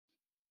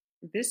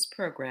This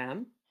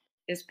program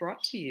is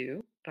brought to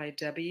you by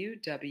W.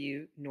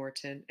 W.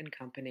 Norton and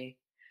Company,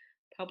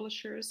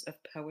 publishers of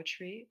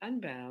Poetry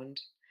Unbound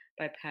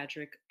by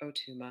Padraig Ó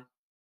Tuama.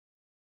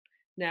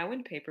 Now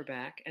in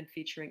paperback and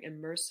featuring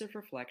immersive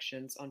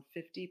reflections on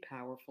 50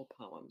 powerful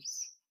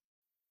poems.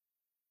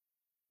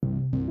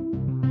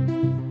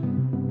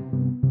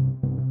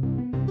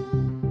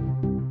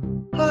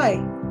 Hi,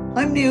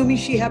 I'm Naomi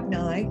Shihab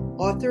Nye,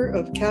 author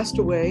of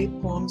Castaway,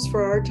 Poems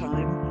for Our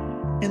Time,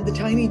 and The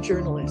Tiny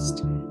Journalist,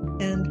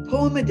 and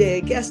Poem a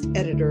Day guest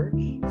editor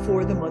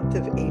for the month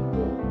of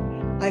April.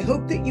 I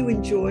hope that you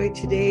enjoy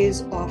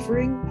today's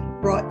offering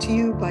brought to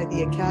you by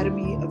the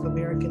Academy of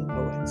American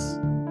Poets.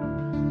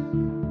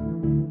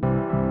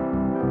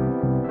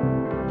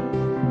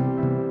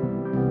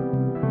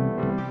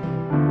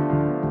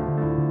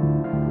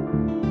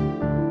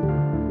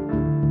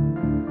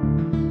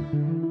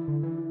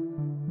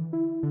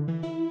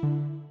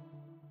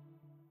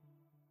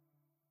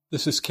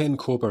 This is Ken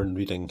Coburn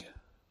reading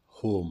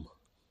Home.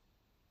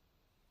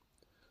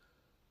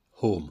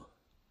 Home.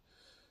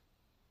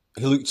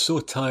 He looked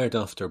so tired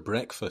after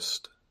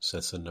breakfast,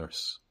 says the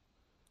nurse.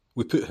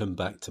 We put him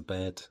back to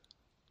bed.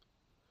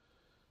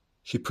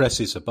 She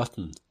presses a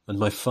button, and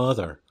my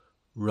father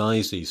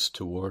rises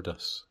toward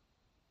us.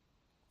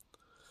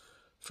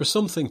 For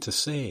something to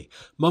say,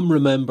 Mum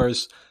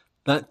remembers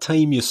that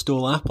time you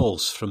stole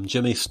apples from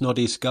Jimmy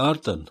Snoddy's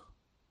garden.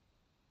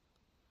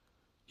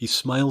 He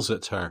smiles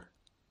at her.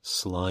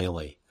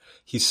 Slyly.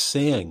 He's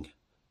saying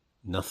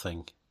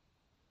nothing.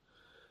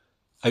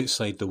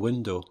 Outside the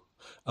window,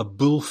 a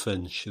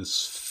bullfinch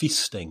is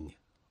feasting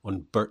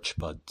on birch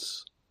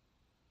buds.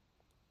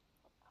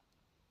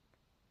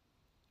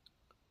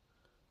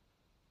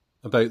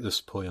 About this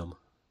poem.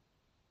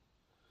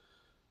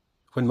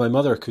 When my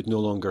mother could no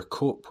longer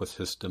cope with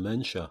his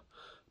dementia,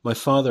 my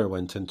father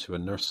went into a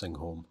nursing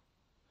home.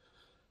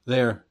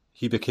 There,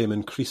 he became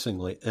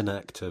increasingly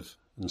inactive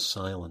and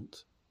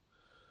silent.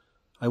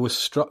 I was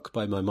struck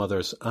by my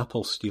mother's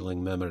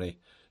apple-stealing memory,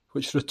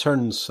 which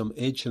returns some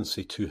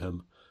agency to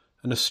him,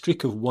 and a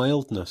streak of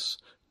wildness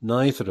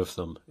neither of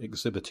them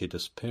exhibited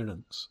as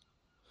parents.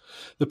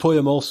 The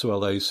poem also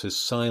allows his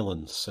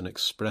silence an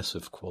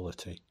expressive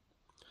quality.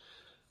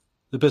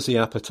 The busy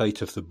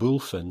appetite of the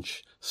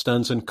bullfinch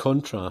stands in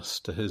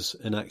contrast to his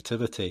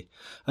inactivity,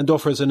 and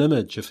offers an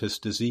image of his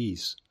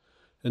disease.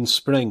 In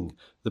spring,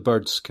 the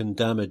birds can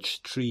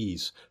damage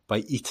trees by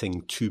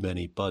eating too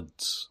many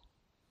buds.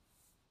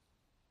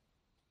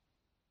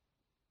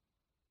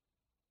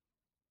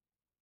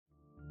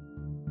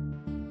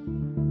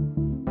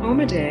 Poem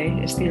a Day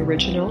is the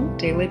original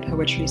daily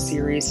poetry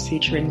series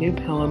featuring new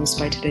poems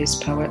by today's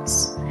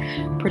poets.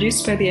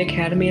 Produced by the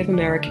Academy of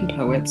American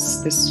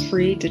Poets, this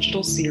free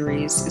digital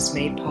series is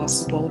made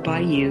possible by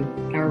you,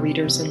 our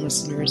readers and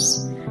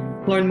listeners.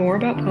 Learn more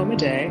about Poem a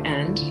Day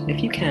and,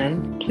 if you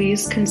can,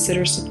 please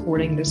consider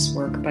supporting this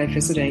work by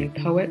visiting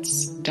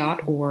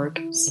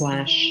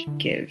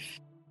poets.org/give.